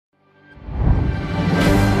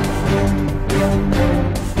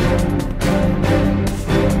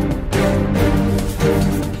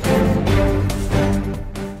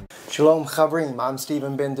Shalom Chavrim, I'm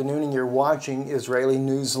Stephen Ben Danoon and you're watching Israeli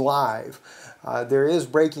News Live. There is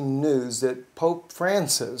breaking news that Pope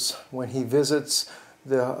Francis, when he visits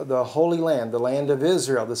the Holy Land, the land of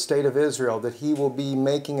Israel, the state of Israel, that he will be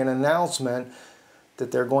making an announcement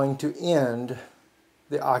that they're going to end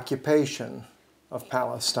the occupation of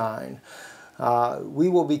Palestine. We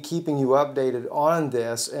will be keeping you updated on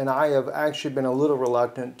this, and I have actually been a little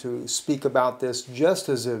reluctant to speak about this just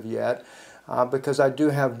as of yet, because I do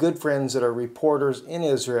have good friends that are reporters in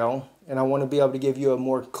Israel, and I want to be able to give you a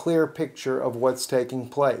more clear picture of what's taking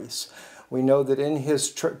place. We know that in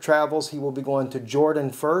his travels he will be going to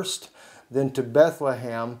Jordan first, then to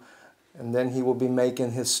Bethlehem, and then he will be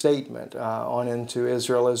making his statement on into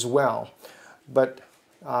Israel as well. But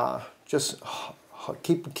just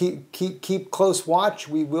keep close watch.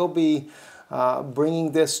 We will be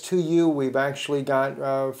bringing this to you. We've actually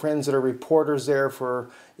got friends that are reporters there for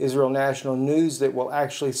Israel National News that will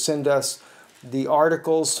actually send us the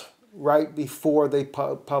articles right before they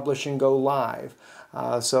publish and go live.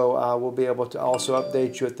 So we'll be able to also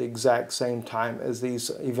update you at the exact same time as these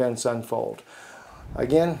events unfold.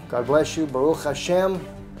 Again, God bless you. Baruch Hashem.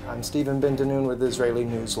 I'm Stephen Ben Danoon with Israeli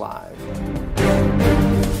News Live.